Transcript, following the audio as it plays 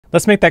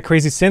Let's make that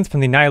crazy synth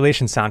from the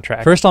Annihilation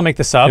soundtrack. First, I'll make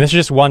the sub, and this is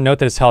just one note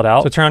that is held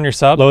out. So turn on your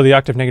sub, lower the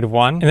octave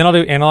 -1, and then I'll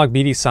do analog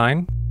BD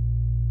sine.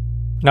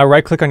 Now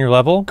right click on your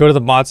level, go to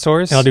the mod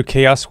source, and I'll do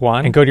chaos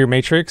 1, and go to your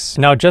matrix.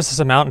 Now adjust this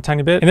amount a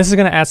tiny bit, and this is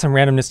gonna add some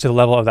randomness to the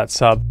level of that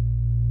sub.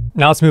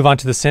 Now let's move on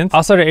to the synth.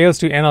 Oscillator A, let's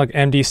do analog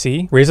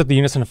MDC, raise up the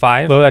unison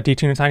 5, lower that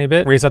detune a tiny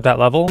bit, raise up that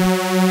level.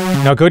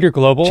 Now go to your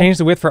global, change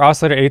the width for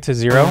oscillator A to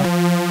 0.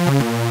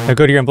 Now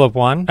go to your envelope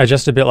 1,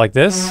 adjust a bit like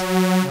this.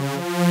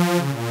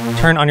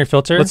 Turn on your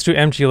filter, let's do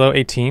MG low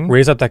 18,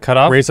 raise up that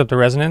cutoff, raise up the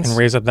resonance, and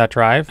raise up that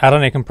drive. Add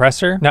on a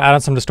compressor, now add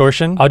on some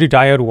distortion. I'll do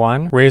diode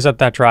 1, raise up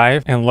that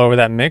drive, and lower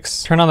that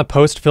mix. Turn on the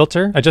post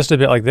filter, adjust a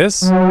bit like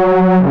this.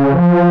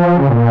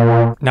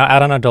 Now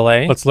add on a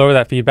delay, let's lower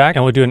that feedback,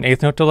 and we'll do an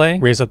 1/8 note delay,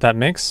 raise up that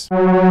mix.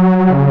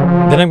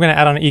 Then I'm gonna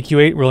add on an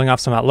EQ8, rolling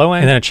off some at low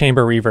end, and then a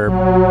chamber reverb.